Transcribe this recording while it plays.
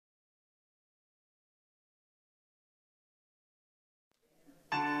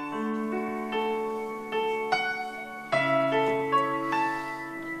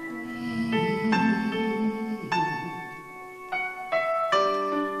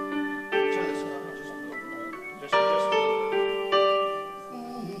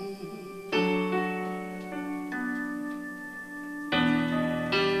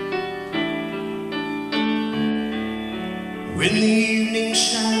When the evening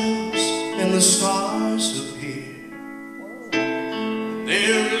shadows and the stars appear,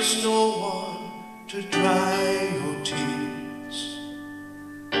 there is no one to dry your tears.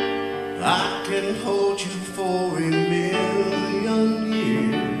 I can hold you for a million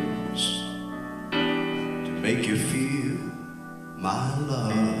years to make you feel my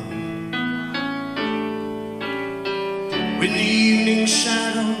love. When the evening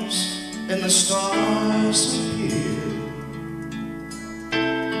shadows and the stars appear,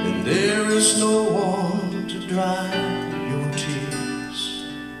 and there is no one to dry your tears,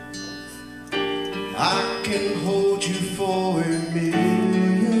 I can hold you for a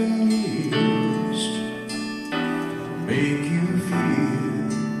million years to make you feel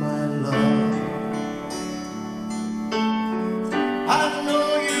my love. I know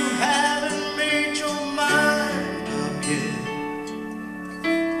you haven't made your mind up yet,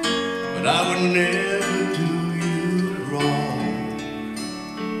 but I would never do you wrong.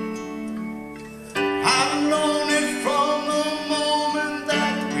 I've known it from the moment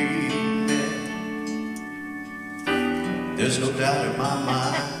that we met. There's no doubt in my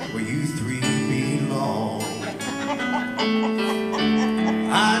mind where you three belong.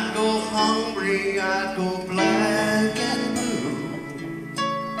 I'd go hungry, I'd go black and blue,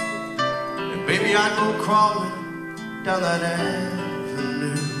 and baby, I'd go crawling down that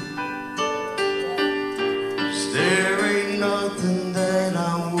avenue. 'Cause there ain't nothing that I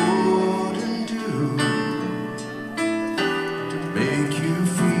wouldn't do to make you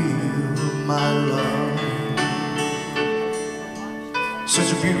feel my love.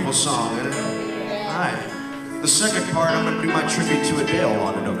 Such a beautiful song, isn't it? All right. The second part, I'm going to do my tribute to Adele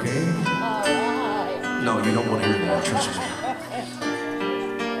on it, okay? All right. No, you don't want to hear that, trust me.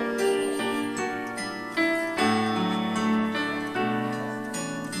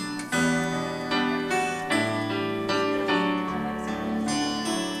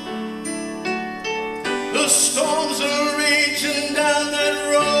 The storms are raging down that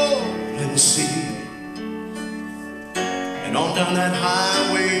rolling sea, and on down that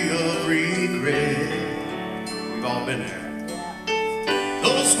highway of regret. We've all been there.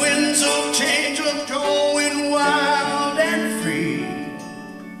 Those winds of change are going wild and free,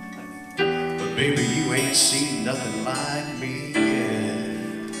 but baby, you ain't seen nothing like me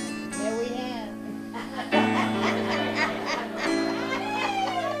yet. There we have.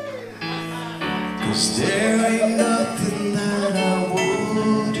 'Cause there ain't nothing that I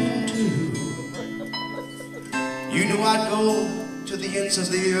wouldn't do. You know I'd go to the ends of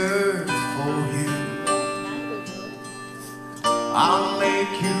the earth for you. I'll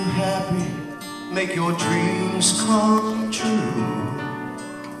make you happy, make your dreams come true,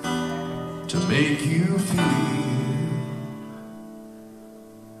 to make you feel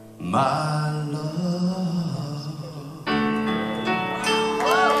my